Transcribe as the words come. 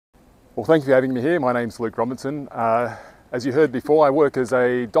Well, thank you for having me here. My name's Luke Robinson. As you heard before, I work as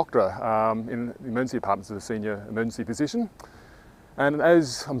a doctor in the emergency departments as a senior emergency physician. And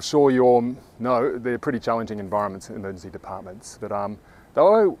as I'm sure you all know, they're pretty challenging environments in emergency departments. But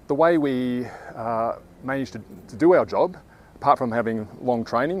the way we manage to do our job, apart from having long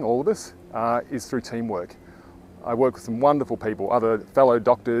training, all of us, is through teamwork. I work with some wonderful people, other fellow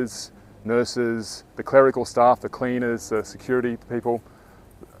doctors, nurses, the clerical staff, the cleaners, the security people,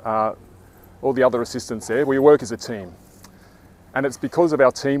 all the other assistants there. We work as a team. And it's because of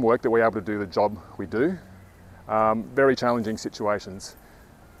our teamwork that we're able to do the job we do. Very challenging situations.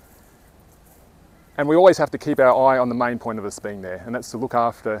 And we always have to keep our eye on the main point of us being there, and that's to look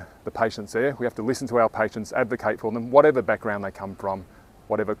after the patients there. We have to listen to our patients, advocate for them, whatever background they come from,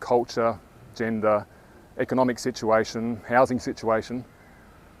 whatever culture, gender, economic situation, housing situation,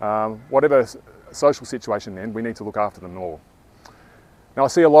 whatever social situation then, we need to look after them all. Now I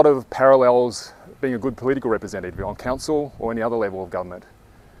see a lot of parallels being a good political representative on council or any other level of government.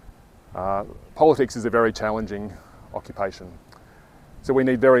 Politics is a very challenging occupation. So we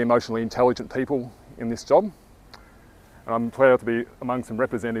need very emotionally intelligent people in this job. And I'm proud to be among some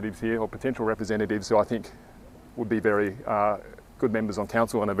representatives here, or potential representatives, who I think would be very good members on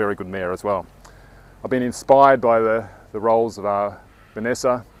council and a very good mayor as well. I've been inspired by the roles of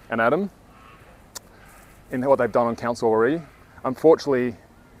Vanessa and Adam in what they've done on council already. Unfortunately,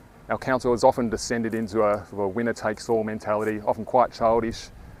 our council has often descended into a winner-takes-all mentality, often quite childish.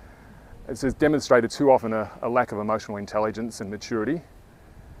 It's demonstrated too often a lack of emotional intelligence and maturity.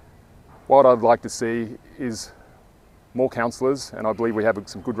 What I'd like to see is more councillors, and I believe we have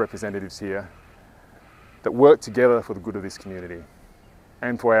some good representatives here, that work together for the good of this community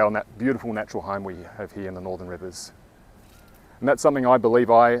and for our beautiful natural home we have here in the Northern Rivers. And that's something I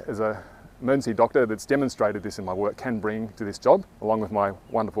believe as an emergency doctor that's demonstrated this in my work, can bring to this job, along with my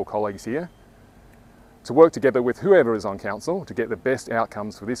wonderful colleagues here, to work together with whoever is on council to get the best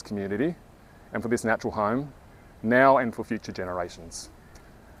outcomes for this community and for this natural home, now and for future generations.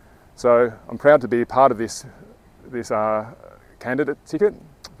 So I'm proud to be a part of this candidate ticket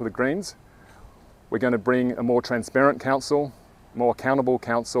for the Greens. We're going to bring a more transparent council, more accountable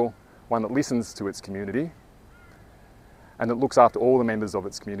council, one that listens to its community and that looks after all the members of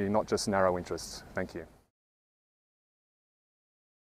its community, not just narrow interests. Thank you.